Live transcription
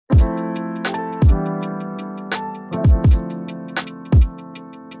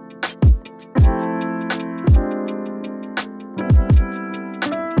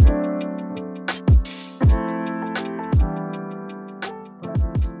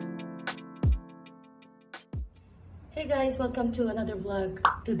Hey guys, welcome to another vlog.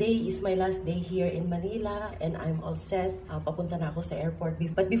 Today is my last day here in Manila and I'm all set. Papunta na ako sa airport.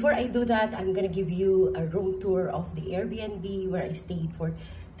 But before I do that, I'm gonna give you a room tour of the Airbnb where I stayed for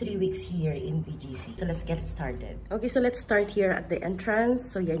 3 weeks here in BGC. So let's get started. Okay, so let's start here at the entrance.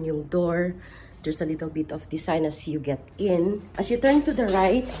 So yan yung door. There's a little bit of design as you get in. As you turn to the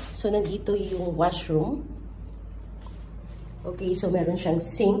right, so nandito yung washroom. Okay, so meron siyang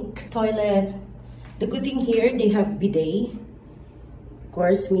sink, toilet. The good thing here, they have bidet, of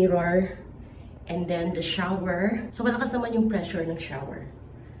course, mirror, and then the shower. So malakas naman yung pressure ng shower.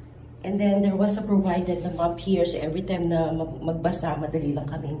 And then there was a provided na mop here, so every time na magbasa, madali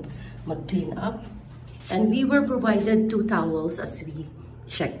lang kaming mag-clean up. And we were provided 2 towels as we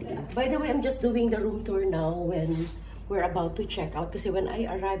checked in. By the way, I'm just doing the room tour now when we're about to check out. Kasi when I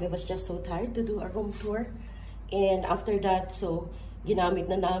arrived, I was just so tired to do a room tour. And after that, so ginamit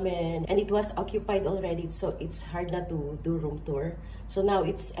na namin and it was occupied already, so it's hard na to do room tour. So now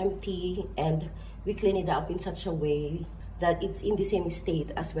it's empty and we clean it up in such a way that it's in the same state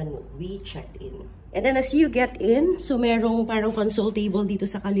as when we checked in. And then as you get in, so merong parang console table dito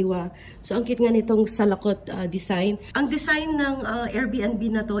sa kaliwa. So ang cute nga nitong salakot design. Ang design ng Airbnb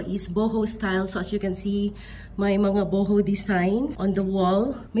na to is boho style. So as you can see, may mga boho designs on the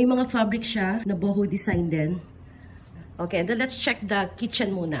wall. May mga fabric siya na boho design din. Okay, and then let's check the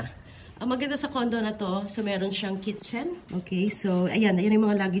kitchen muna. Ang maganda sa condo na to, so meron siyang kitchen. Okay, so ayan yung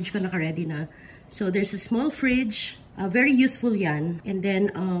mga luggage ko naka-ready na. So there's a small fridge. Very useful yan. And then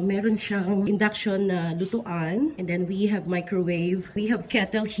meron siyang induction na lutuan. And then we have microwave. We have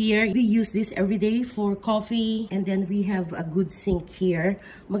kettle here. We use this every day for coffee. And then we have a good sink here.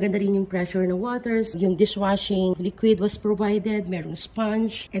 Maganda rin yung pressure ng waters. Yung dishwashing liquid was provided. Merong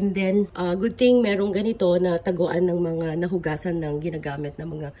sponge. And then good thing merong ganito na taguan ng mga nahugasan ng ginagamit na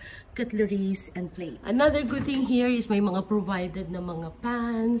mga cutleries and plates. Another good thing here is may mga provided na mga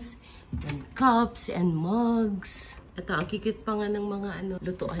pans and cups and mugs. Ito, ang kikit pa nga ng mga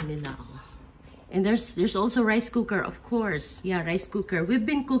lutuan nila. And there's also rice cooker, of course. Yeah, rice cooker. We've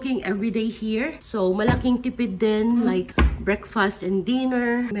been cooking every day here. So, malaking tipid din, like breakfast and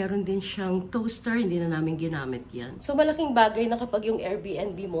dinner. Meron din siyang toaster. Hindi na namin ginamit yan. So, malaking bagay na kapag yung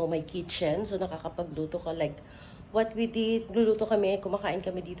Airbnb mo may kitchen. So, nakakapagluto ka like what we did, luluto kami, kumakain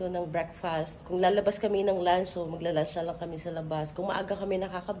kami dito ng breakfast. Kung lalabas kami ng lunch, so magla-lunch na lang kami sa labas. Kung maaga kami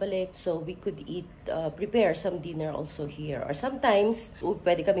nakakabalik, so we could eat, prepare some dinner also here. Or sometimes,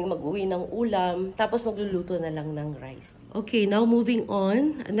 pwede kaming mag-uwi ng ulam, tapos magluluto na lang ng rice. Okay, now moving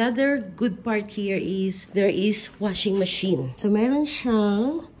on. Another good part here is there is washing machine. So meron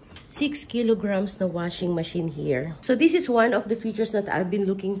siyang 6 kilograms na washing machine here. So this is one of the features that I've been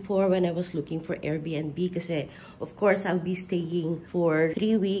looking for when I was looking for Airbnb kasi of course I'll be staying for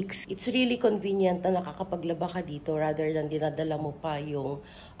 3 weeks. It's really convenient na nakakapaglaba ka dito rather than dinadala mo pa yung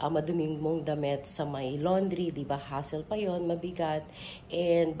maduming mong damit sa may laundry, di ba? Hassle pa yon, mabigat,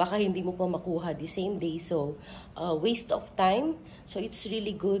 and baka hindi mo pa makuha the same day. So waste of time. So it's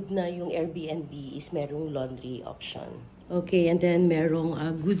really good na yung Airbnb is merong laundry option. Okay, and then merong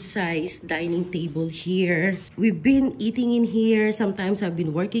a good-sized dining table here. We've been eating in here. Sometimes I've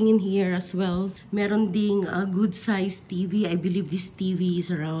been working in here as well. Meron ding a good-sized TV. I believe this TV is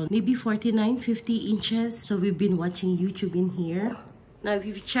around maybe 49, 50 inches. So we've been watching YouTube in here. Now, if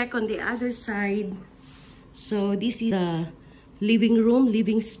you check on the other side, so this is the living room,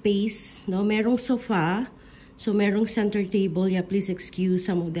 living space. No, merong sofa. So, merong center table. Yeah, please excuse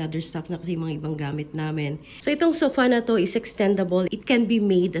some of the other stuff na kasi mga ibang gamit namin. So, itong sofa na to is extendable. It can be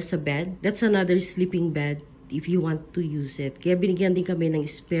made as a bed. That's another sleeping bed if you want to use it. Kaya binigyan din kami ng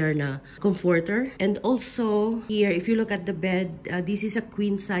spare na comforter. And also, here, if you look at the bed, this is a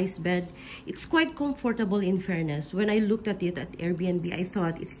queen-size bed. It's quite comfortable in fairness. When I looked at it at Airbnb, I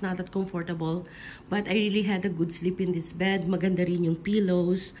thought it's not that comfortable. But I really had a good sleep in this bed. Maganda rin yung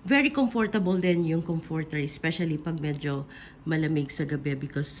pillows. Very comfortable din yung comforter, especially pag medyo malamig sa gabi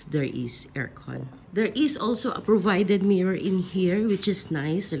because there is aircon. There is also a provided mirror in here, which is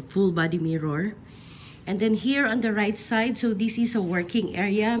nice, a full body mirror. And then here on the right side, so this is a working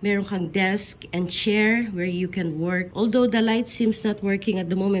area. Meron kang desk and chair where you can work. Although the light seems not working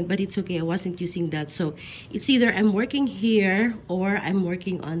at the moment, but it's okay. I wasn't using that. So it's either I'm working here or I'm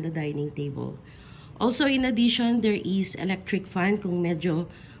working on the dining table. Also, in addition, there is electric fan kung medyo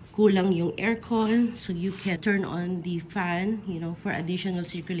kulang yung aircon. So you can turn on the fan, you know, for additional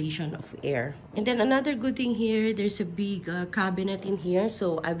circulation of air. And then another good thing here, there's a big cabinet in here.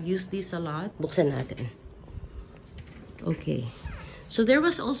 So I've used this a lot. Buksan natin. Okay. So there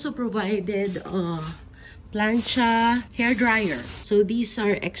was also provided plancha, hair dryer. So these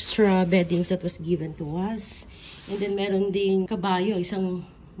are extra beddings that was given to us. And then meron ding kabayo, isang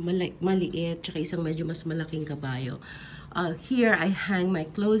maliit, tsaka isang medyo mas malaking kabayo. Here I hang my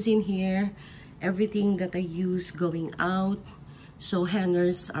clothes in here, everything that I use going out. So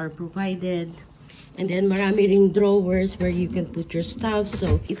hangers are provided. And then marami ring drawers where you can put your stuff.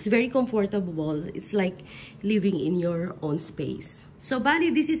 So it's very comfortable. It's like living in your own space. So bali,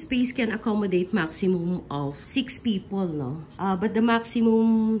 this space can accommodate maximum of 6 people, no? But the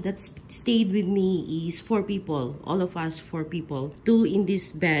maximum that stayed with me is 4 people. All of us 4 people. 2 in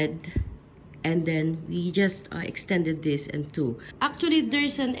this bed. And then we just extended this and 2. Actually,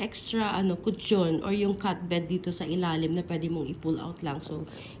 there's an extra kutsyon or yung cut bed dito sa ilalim na pwede mong i-pull out lang. So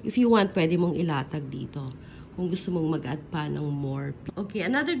if you want, pwede mong ilatag dito kung gusto mong mag-add pa ng more. Okay,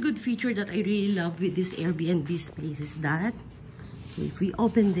 another good feature that I really love with this Airbnb space is that if we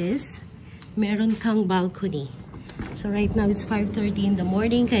open this, meron kang balcony. So right now it's 5:30 in the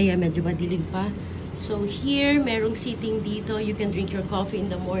morning, kaya medyo madilim pa. So here, merong seating dito. You can drink your coffee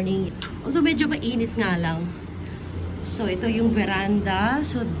in the morning. Although medyo mainit nga lang. So ito yung veranda.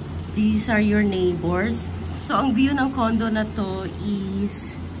 So these are your neighbors. So ang view ng condo na to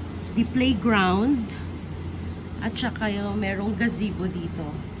is the playground. At saka yung merong gazebo dito.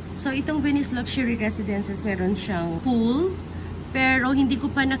 So itong Venice Luxury Residences, meron siyang pool. Pero hindi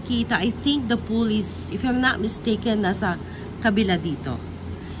ko pa nakita. I think the pool is, if I'm not mistaken, nasa kabila dito.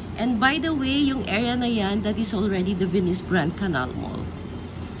 And by the way, yung area na yan, that is already the Venice Grand Canal Mall.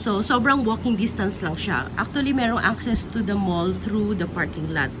 So, sobrang walking distance lang siya. Actually, merong access to the mall through the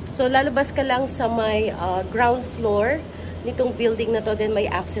parking lot. So, lalabas ka lang sa may ground floor nitong building na to. Then, may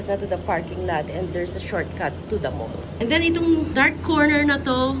access na to the parking lot. And there's a shortcut to the mall. And then, itong dark corner na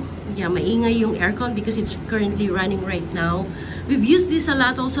to, yeah, maingay yung aircon because it's currently running right now. We've used this a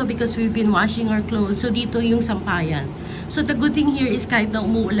lot also because we've been washing our clothes. So, dito yung sampayan. So, the good thing here is kahit na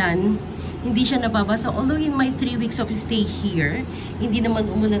umuulan, hindi siya nababasa. Although in my 3 weeks of stay here, hindi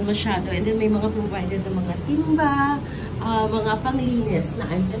naman umulan masyado. And then may mga provided na mga timba, mga panglinis na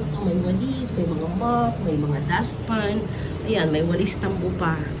items na may walis, may mga mop, may mga dustpan. Ayan, may walis tambo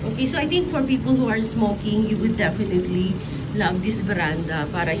pa. Okay, so I think for people who are smoking, you would definitely love this veranda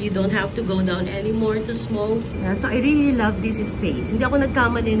para you don't have to go down anymore to smoke. Yeah, so I really love this space. Hindi ako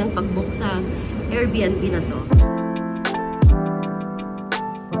nagkamali ng pag-book sa Airbnb na to.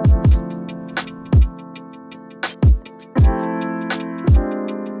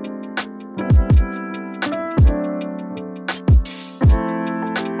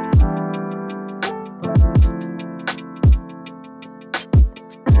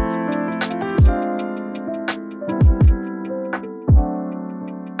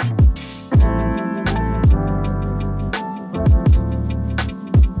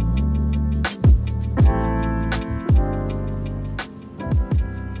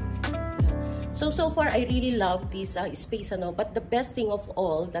 So far, I really love this space, but the best thing of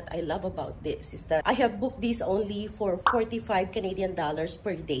all that I love about this is that I have booked this only for 45 Canadian dollars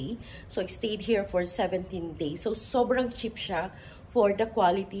per day. So I stayed here for 17 days. So sobrang cheap siya for the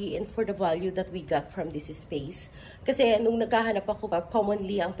quality and for the value that we got from this space. Kasi nung naghahanap ako,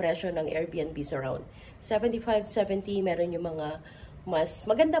 commonly ang presyo ng Airbnb is around 75, 70. Meron yung mga mas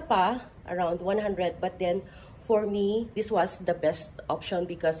maganda pa, around 100. But then, for me, this was the best option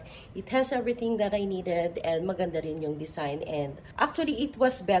because it has everything that I needed and maganda rin yung design. And actually, it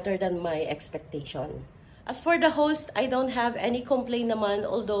was better than my expectation. As for the host, I don't have any complaint naman.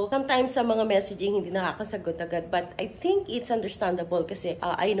 Although, sometimes sa mga messaging, hindi nakakasagot agad. But I think it's understandable kasi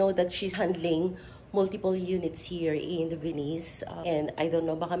I know that she's handling multiple units here in the Venice. And I don't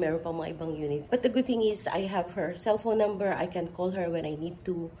know, baka meron pang mga ibang units. But the good thing is, I have her cell phone number. I can call her when I need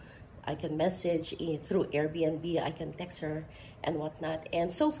to. I can message through Airbnb, I can text her and whatnot.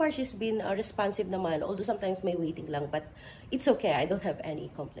 And so far, she's been responsive naman, although sometimes may waiting lang, but it's okay. I don't have any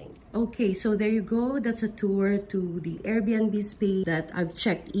complaints. Okay, so there you go. That's a tour to the Airbnb space that I've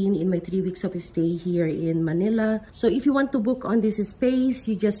checked in my 3 weeks of stay here in Manila. So if you want to book on this space,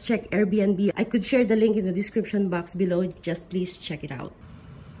 you just check Airbnb. I could share the link in the description box below. Just please check it out.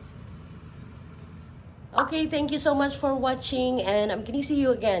 Okay, thank you so much for watching and I'm gonna see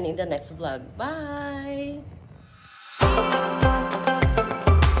you again in the next vlog. Bye!